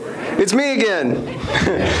It's me again.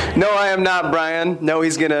 No, I am not Brian. No,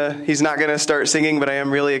 he's not gonna start singing, but I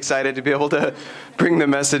am really excited to be able to bring the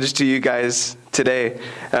message to you guys today.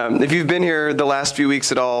 If you've been here the last few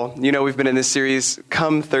weeks at all, you know we've been in this series,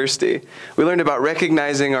 Come Thirsty. We learned about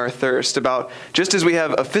recognizing our thirst, about just as we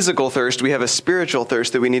have a physical thirst, we have a spiritual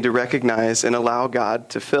thirst that we need to recognize and allow God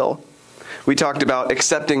to fill. We talked about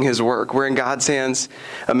accepting his work, where in God's hands,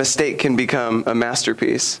 a mistake can become a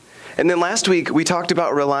masterpiece. And then last week, we talked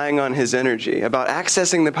about relying on his energy, about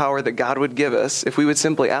accessing the power that God would give us if we would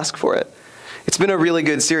simply ask for it. It's been a really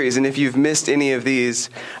good series, and if you've missed any of these,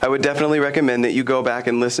 I would definitely recommend that you go back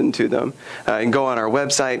and listen to them. And go on our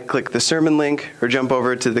website, click the sermon link, or jump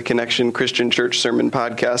over to the Connection Christian Church Sermon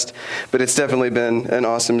Podcast. But it's definitely been an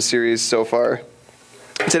awesome series so far.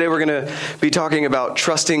 Today we're going to be talking about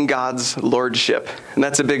trusting God's lordship. And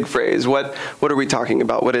that's a big phrase. What are we talking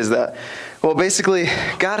about? What is that? Well, basically,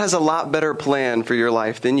 God has a lot better plan for your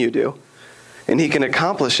life than you do. And he can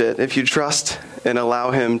accomplish it if you trust and allow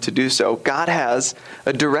him to do so. God has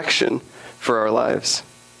a direction for our lives.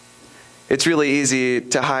 It's really easy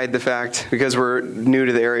to hide the fact, because we're new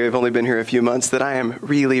to the area, we've only been here a few months, that I am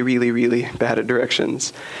really, really, really bad at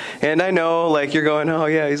directions. And I know, like, you're going, oh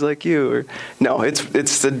yeah, he's like you. Or, no,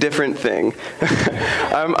 it's a different thing.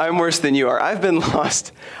 I'm worse than you are. I've been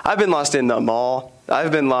lost in the mall.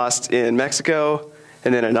 I've been lost in Mexico,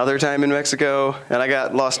 and then another time in Mexico, and I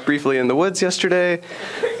got lost briefly in the woods yesterday.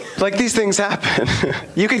 Like, these things happen.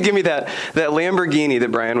 You could give me that Lamborghini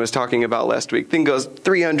that Brian was talking about last week. Thing goes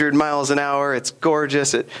 300 miles an hour. It's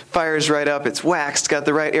gorgeous. It fires right up. It's waxed, got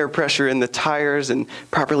the right air pressure in the tires, and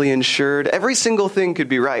properly insured. Every single thing could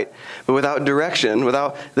be right. But without direction,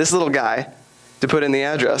 without this little guy to put in the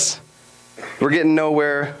address, we're getting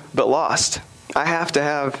nowhere but lost. I have to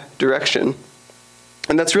have direction.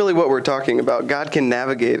 And that's really what we're talking about. God can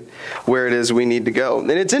navigate where it is we need to go.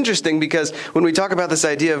 And it's interesting because when we talk about this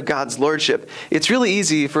idea of God's lordship, it's really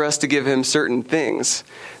easy for us to give him certain things.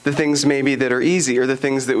 The things maybe that are easy, or the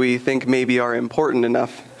things that we think maybe are important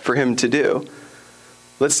enough for him to do.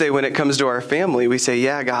 Let's say when it comes to our family, we say,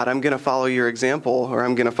 yeah, God, I'm going to follow your example, or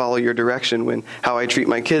I'm going to follow your direction when how I treat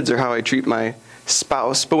my kids or how I treat my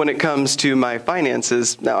spouse. But when it comes to my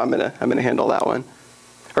finances, no, I'm going to handle that one.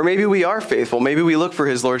 Or maybe we are faithful. Maybe we look for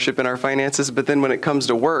his lordship in our finances, but then when it comes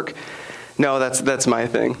to work, no, that's my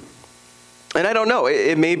thing. And I don't know.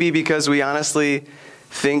 It may be because we honestly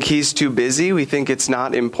think he's too busy. We think it's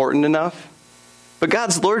not important enough. But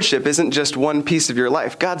God's lordship isn't just one piece of your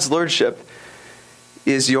life. God's lordship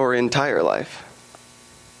is your entire life.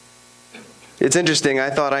 It's interesting. I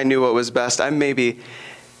thought I knew what was best. I'm maybe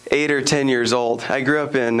 8 or 10 years old. I grew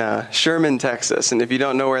up in Sherman, Texas. And if you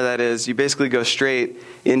don't know where that is, you basically go straight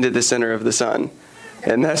into the center of the sun.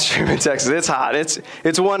 And that's Sherman, Texas. It's hot.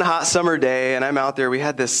 It's one hot summer day, and I'm out there. We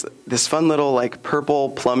had this fun little like purple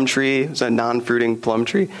plum tree. It was a non-fruiting plum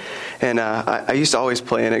tree. And I used to always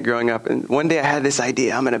play in it growing up. And one day I had this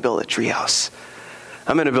idea. I'm going to build a treehouse.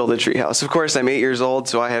 Of course, I'm 8 years old,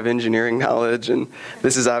 so I have engineering knowledge, and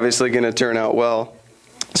this is obviously going to turn out well.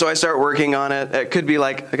 So I start working on it. It could be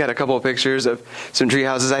like, I got a couple of pictures of some tree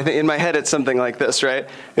houses. I think in my head it's something like this, right?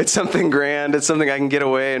 It's something grand. It's something I can get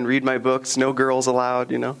away and read my books. No girls allowed,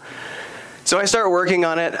 you know. So I start working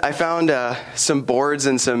on it. I found some boards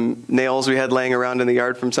and some nails we had laying around in the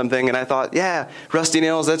yard from something. And I thought, yeah, rusty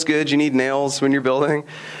nails, that's good. You need nails when you're building.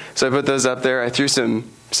 So I put those up there. I threw some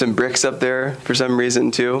bricks up there for some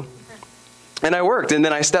reason too. And I worked. And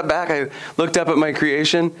then I stepped back. I looked up at my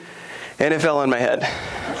creation. And it fell on my head.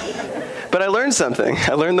 But I learned something.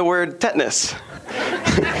 I learned the word tetanus.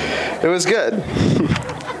 It was good.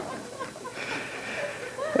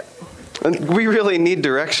 We really need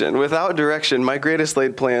direction. Without direction, my greatest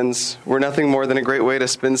laid plans were nothing more than a great way to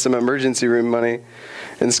spend some emergency room money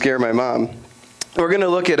and scare my mom. We're going to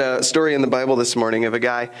look at a story in the Bible this morning of a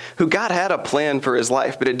guy who God had a plan for his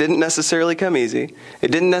life, but it didn't necessarily come easy.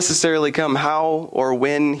 It didn't necessarily come how or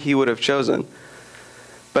when he would have chosen.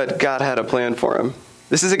 But God had a plan for him.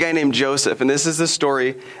 This is a guy named Joseph, and this is the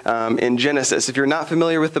story in Genesis. If you're not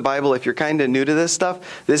familiar with the Bible, if you're kind of new to this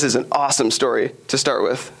stuff, this is an awesome story to start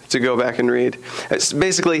with, to go back and read. It's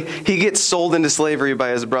basically, he gets sold into slavery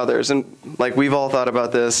by his brothers. And like we've all thought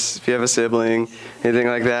about this, if you have a sibling, anything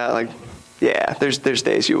like that, like, yeah, there's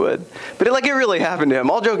days you would. But it really happened to him.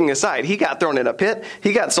 All joking aside, he got thrown in a pit.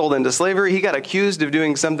 He got sold into slavery. He got accused of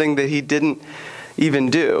doing something that he didn't even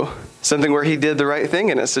do. Something where he did the right thing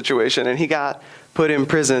in a situation, and he got put in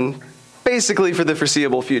prison basically for the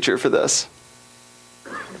foreseeable future for this.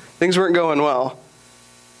 Things weren't going well.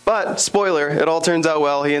 But, spoiler, it all turns out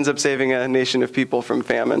well. He ends up saving a nation of people from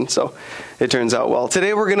famine, so it turns out well.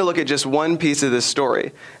 Today we're going to look at just one piece of this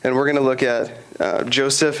story, and we're going to look at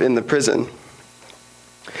Joseph in the prison.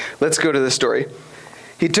 Let's go to the story.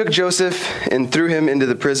 He took Joseph and threw him into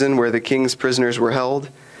the prison where the king's prisoners were held,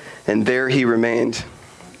 and there he remained.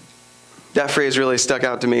 That phrase really stuck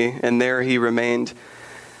out to me, and there he remained.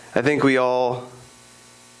 I think we all,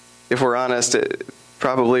 if we're honest,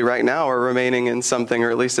 probably right now are remaining in something, or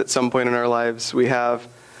at least at some point in our lives we have.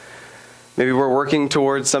 Maybe we're working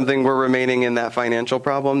towards something, we're remaining in that financial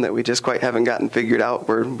problem that we just quite haven't gotten figured out.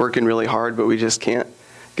 We're working really hard, but we just can't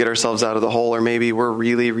get ourselves out of the hole. Or maybe we're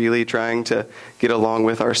really, really trying to get along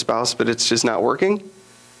with our spouse, but it's just not working.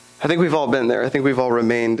 I think we've all been there. I think we've all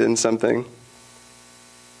remained in something.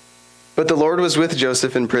 But the Lord was with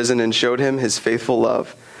Joseph in prison and showed him his faithful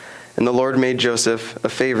love. And the Lord made Joseph a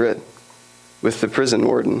favorite with the prison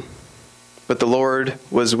warden. But the Lord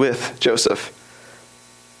was with Joseph.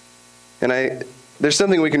 And there's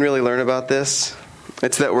something we can really learn about this.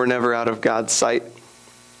 It's that we're never out of God's sight.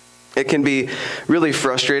 It can be really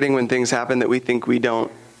frustrating when things happen that we think we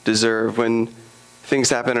don't deserve, when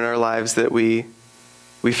things happen in our lives that we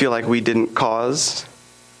feel like we didn't cause.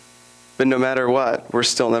 But no matter what, we're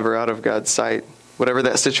still never out of God's sight, whatever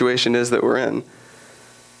that situation is that we're in.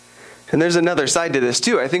 And there's another side to this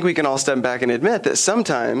too. I think we can all step back and admit that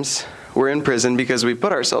sometimes we're in prison because we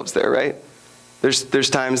put ourselves there, right? There's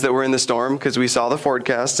times that we're in the storm because we saw the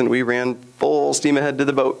forecast and we ran full steam ahead to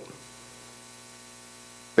the boat.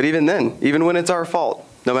 But even then, even when it's our fault,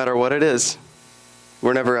 no matter what it is,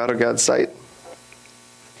 we're never out of God's sight.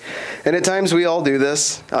 And at times we all do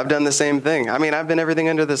this. I've done the same thing. I mean, I've been everything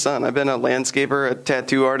under the sun. I've been a landscaper, a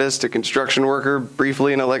tattoo artist, a construction worker,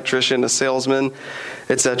 briefly an electrician, a salesman,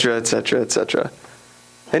 etc., etc., etc.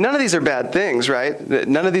 And none of these are bad things, right?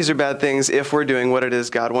 None of these are bad things if we're doing what it is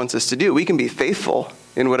God wants us to do. We can be faithful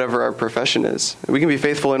in whatever our profession is. We can be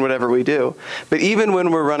faithful in whatever we do. But even when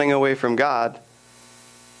we're running away from God,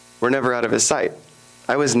 we're never out of his sight.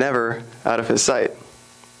 I was never out of his sight.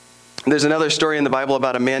 There's another story in the Bible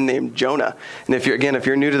about a man named Jonah. And if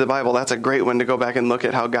you're new to the Bible, that's a great one to go back and look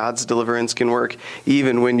at how God's deliverance can work,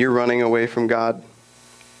 even when you're running away from God.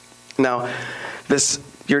 Now,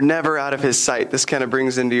 you're never out of his sight. This kind of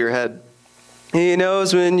brings into your head, he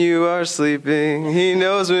knows when you are sleeping. He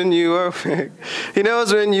knows when you are awake. He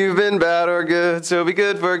knows when you've been bad or good, so be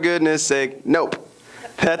good for goodness sake. Nope.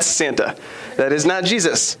 That's Santa. That is not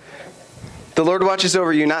Jesus. The Lord watches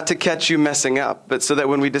over you not to catch you messing up, but so that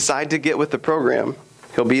when we decide to get with the program,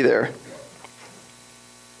 he'll be there.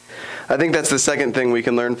 I think that's the second thing we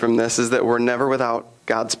can learn from this, is that we're never without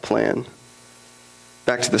God's plan.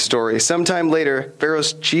 Back to the story. Sometime later,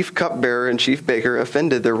 Pharaoh's chief cupbearer and chief baker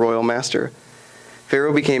offended their royal master.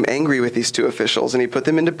 Pharaoh became angry with these two officials, and he put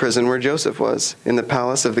them into prison where Joseph was, in the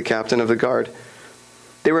palace of the captain of the guard.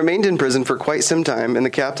 They remained in prison for quite some time, and the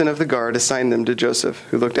captain of the guard assigned them to Joseph,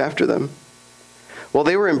 who looked after them. While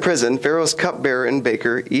they were in prison, Pharaoh's cupbearer and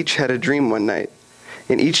baker each had a dream one night,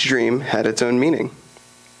 and each dream had its own meaning.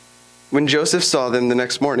 When Joseph saw them the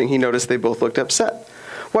next morning, he noticed they both looked upset.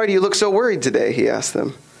 "Why do you look so worried today?" he asked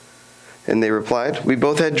them. And they replied, "We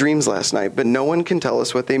both had dreams last night, but no one can tell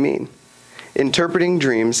us what they mean." "Interpreting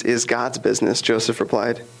dreams is God's business," Joseph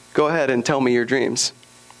replied. "Go ahead and tell me your dreams."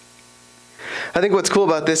 I think what's cool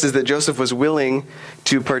about this is that Joseph was willing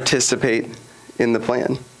to participate in the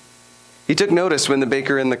plan. He took notice when the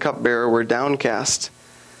baker and the cupbearer were downcast,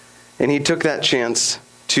 and he took that chance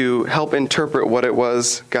to help interpret what it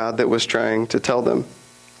was God that was trying to tell them.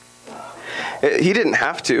 He didn't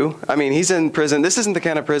have to. I mean, he's in prison. This isn't the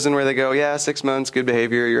kind of prison where they go, 6 months, good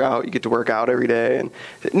behavior, you're out, you get to work out every day. And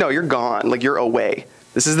no, you're gone, like you're away.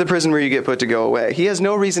 This is the prison where you get put to go away. He has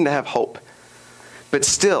no reason to have hope. But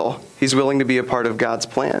still, he's willing to be a part of God's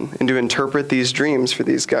plan and to interpret these dreams for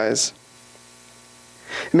these guys.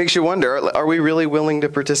 It makes you wonder, are we really willing to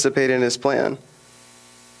participate in his plan?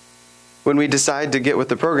 When we decide to get with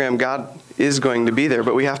the program, God is going to be there,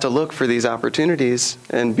 but we have to look for these opportunities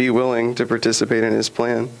and be willing to participate in his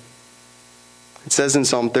plan. It says in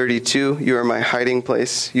Psalm 32, "You are my hiding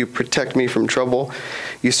place. You protect me from trouble.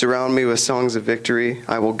 You surround me with songs of victory.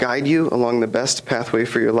 I will guide you along the best pathway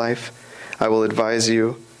for your life. I will advise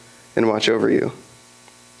you and watch over you."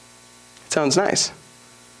 It sounds nice.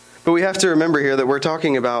 But we have to remember here that we're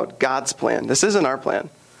talking about God's plan. This isn't our plan.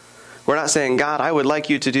 We're not saying, "God, I would like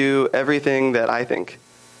you to do everything that I think."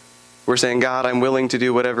 We're saying, "God, I'm willing to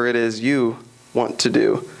do whatever it is you want to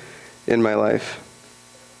do in my life."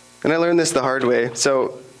 And I learned this the hard way.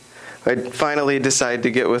 So I finally decide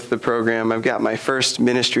to get with the program. I've got my first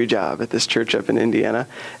ministry job at this church up in Indiana,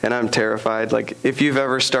 and I'm terrified. Like, if you've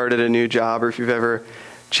ever started a new job or if you've ever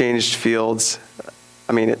changed fields,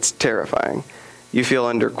 I mean, it's terrifying. You feel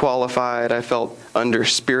underqualified. I felt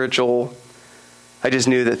under-spiritual. I just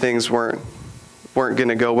knew that things weren't going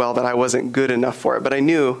to go well, that I wasn't good enough for it. But I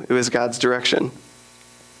knew it was God's direction.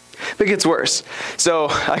 But it gets worse. So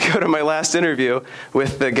I go to my last interview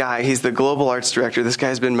with the guy. He's the global arts director. This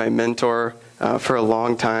guy's been my mentor for a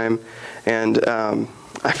long time. And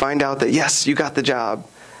I find out that, yes, you got the job.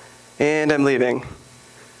 And I'm leaving.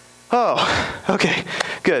 Oh, okay,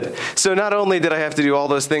 good. So not only did I have to do all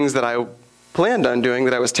those things that I planned on doing,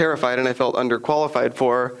 that I was terrified and I felt underqualified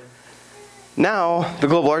for, now the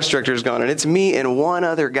global arts director is gone. And it's me and one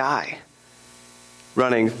other guy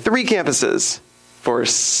running 3 campuses for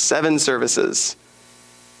 7 services.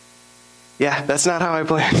 Yeah, that's not how I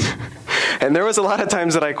planned. And there was a lot of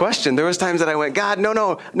times that I questioned. There was times that I went, God,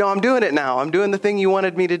 no, I'm doing it now. I'm doing the thing you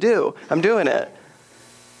wanted me to do. I'm doing it.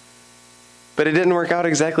 But it didn't work out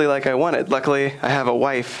exactly like I wanted. Luckily, I have a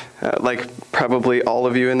wife, like probably all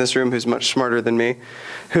of you in this room, who's much smarter than me,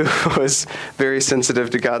 who was very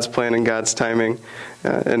sensitive to God's plan and God's timing,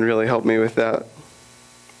 and really helped me with that.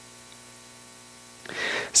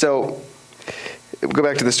 So, go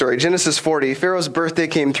back to the story. Genesis 40, Pharaoh's birthday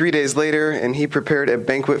came 3 days later, and he prepared a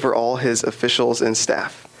banquet for all his officials and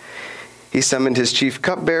staff. He summoned his chief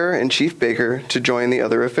cupbearer and chief baker to join the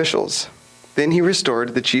other officials. Then he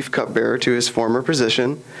restored the chief cupbearer to his former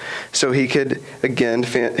position, so he could again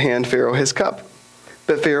hand Pharaoh his cup.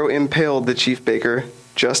 But Pharaoh impaled the chief baker,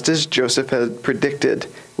 just as Joseph had predicted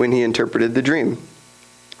when he interpreted the dream.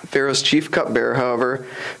 Pharaoh's chief cupbearer, however,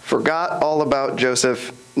 forgot all about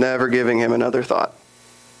Joseph, never giving him another thought.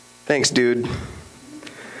 Thanks, dude.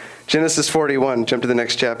 Genesis 41, jump to the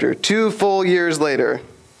next chapter. 2 full years later.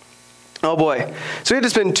 Oh boy. So we had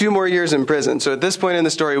to spend 2 more years in prison. So at this point in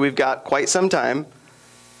the story, we've got quite some time,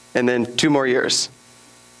 and then 2 more years.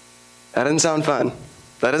 That doesn't sound fun.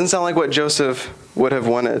 That doesn't sound like what Joseph would have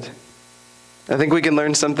wanted. I think we can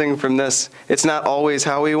learn something from this. It's not always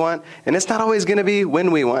how we want, and it's not always going to be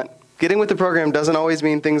when we want. Getting with the program doesn't always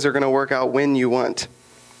mean things are going to work out when you want.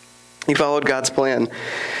 He followed God's plan,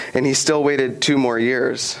 and he still waited 2 more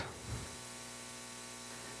years.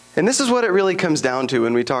 And this is what it really comes down to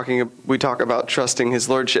when we talk about trusting his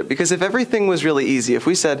lordship. Because if everything was really easy, if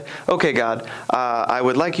we said, okay, God, I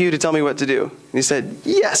would like you to tell me what to do. And he said,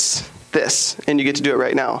 yes, this, and you get to do it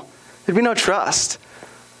right now. There'd be no trust.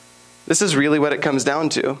 This is really what it comes down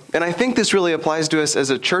to. And I think this really applies to us as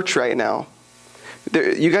a church right now.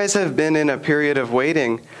 You guys have been in a period of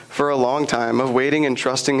waiting for a long time, of waiting and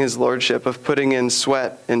trusting his lordship, of putting in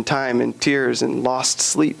sweat and time and tears and lost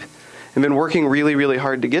sleep, and been working really, really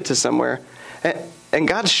hard to get to somewhere. And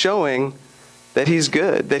God's showing that he's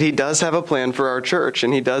good, that he does have a plan for our church,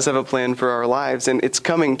 and he does have a plan for our lives, and it's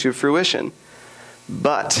coming to fruition.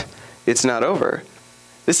 But it's not over.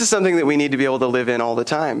 This is something that we need to be able to live in all the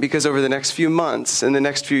time, because over the next few months and the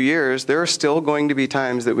next few years, there are still going to be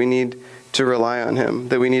times that we need to rely on him,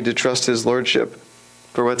 that we need to trust his lordship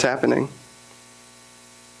for what's happening.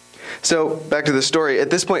 So, back to the story. At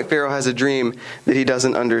this point, Pharaoh has a dream that he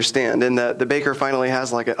doesn't understand. And the baker finally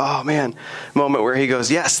has like moment where he goes,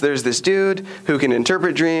 yes, there's this dude who can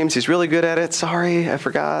interpret dreams. He's really good at it. Sorry, I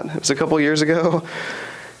forgot. It was a couple years ago.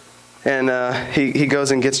 And he goes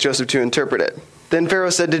and gets Joseph to interpret it. Then Pharaoh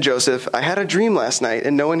said to Joseph, I had a dream last night,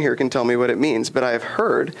 and no one here can tell me what it means. But I have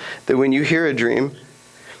heard that when you hear a dream,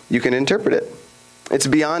 you can interpret it. It's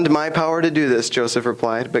beyond my power to do this, Joseph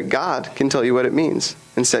replied, but God can tell you what it means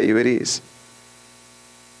and set you at ease.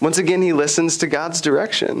 Once again, he listens to God's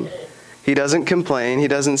direction. He doesn't complain. He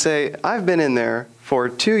doesn't say, I've been in there for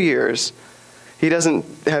 2 years. He doesn't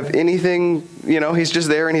have anything, he's just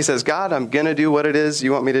there and he says, God, I'm going to do what it is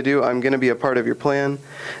you want me to do. I'm going to be a part of your plan,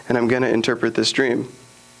 and I'm going to interpret this dream.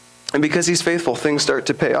 And because he's faithful, things start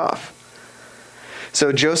to pay off.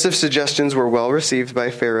 So Joseph's suggestions were well received by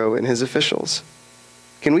Pharaoh and his officials.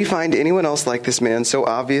 Can we find anyone else like this man, so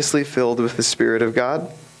obviously filled with the Spirit of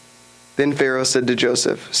God? Then Pharaoh said to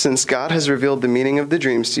Joseph, since God has revealed the meaning of the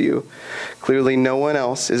dreams to you, clearly no one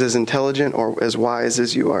else is as intelligent or as wise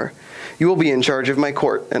as you are. You will be in charge of my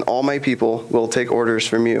court, and all my people will take orders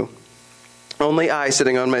from you. Only I,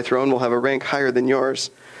 sitting on my throne, will have a rank higher than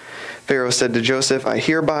yours. Pharaoh said to Joseph, I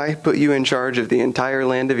hereby put you in charge of the entire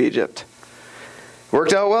land of Egypt.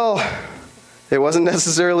 Worked out well. It wasn't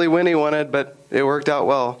necessarily when he wanted, but it worked out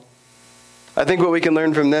well. I think what we can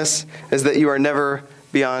learn from this is that you are never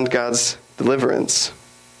beyond God's deliverance.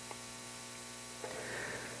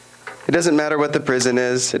 It doesn't matter what the prison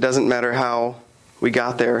is. It doesn't matter how we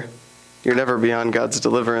got there. You're never beyond God's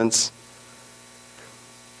deliverance.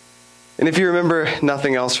 And if you remember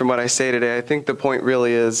nothing else from what I say today, I think the point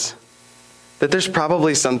really is that there's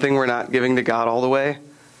probably something we're not giving to God all the way.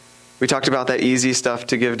 We talked about that easy stuff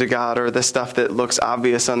to give to God, or the stuff that looks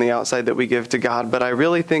obvious on the outside that we give to God. But I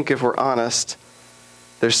really think if we're honest,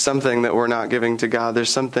 there's something that we're not giving to God.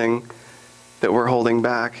 There's something that we're holding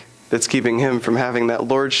back that's keeping him from having that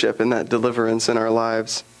lordship and that deliverance in our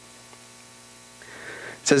lives.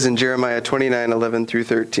 It says in Jeremiah 29:11 through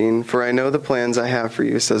 13, "For I know the plans I have for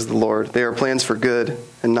you, says the Lord. They are plans for good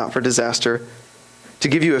and not for disaster, to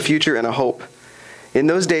give you a future and a hope. In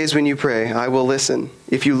those days when you pray, I will listen.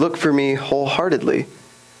 If you look for me wholeheartedly,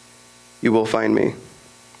 you will find me."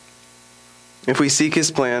 If we seek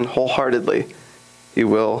his plan wholeheartedly, he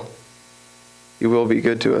will be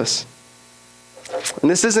good to us. And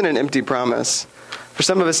this isn't an empty promise. For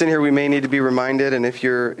some of us in here, we may need to be reminded, and if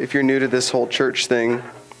you're new to this whole church thing,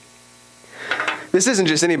 this isn't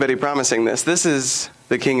just anybody promising this. This is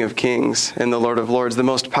the King of Kings and the Lord of Lords, the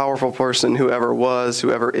most powerful person who ever was, who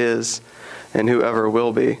ever is, and who ever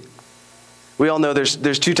will be. We all know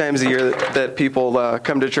there's 2 times a year that people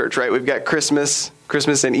come to church, right? We've got Christmas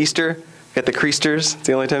and Easter. We've got the Creasters. It's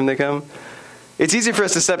the only time they come. It's easy for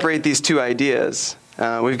us to separate these 2 ideas.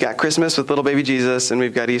 We've got Christmas with little baby Jesus, and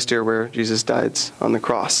we've got Easter where Jesus died on the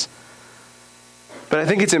cross. But I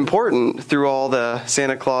think it's important through all the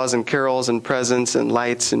Santa Claus and carols and presents and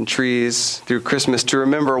lights and trees through Christmas to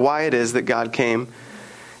remember why it is that God came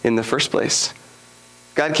in the first place.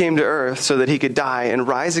 God came to earth so that he could die and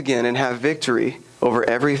rise again and have victory over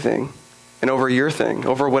everything and over your thing,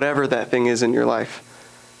 over whatever that thing is in your life.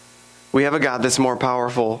 We have a God that's more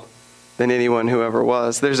powerful than anyone who ever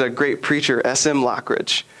was. There's a great preacher, S.M.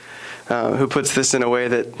 Lockridge, who puts this in a way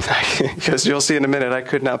that, because you'll see in a minute, I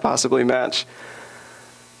could not possibly match.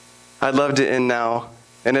 I'd love to end now.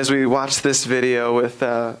 And as we watch this video with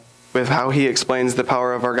how he explains the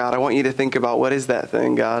power of our God, I want you to think about, what is that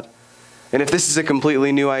thing, God? And if this is a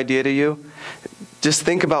completely new idea to you, just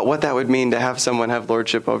think about what that would mean to have someone have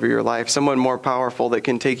lordship over your life, someone more powerful that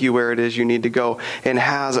can take you where it is you need to go and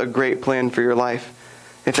has a great plan for your life.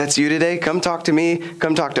 If that's you today, come talk to me,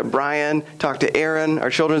 come talk to Brian, talk to Aaron,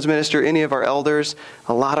 our children's minister, any of our elders.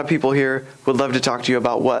 A lot of people here would love to talk to you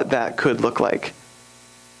about what that could look like.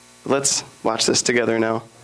 Let's watch this together now.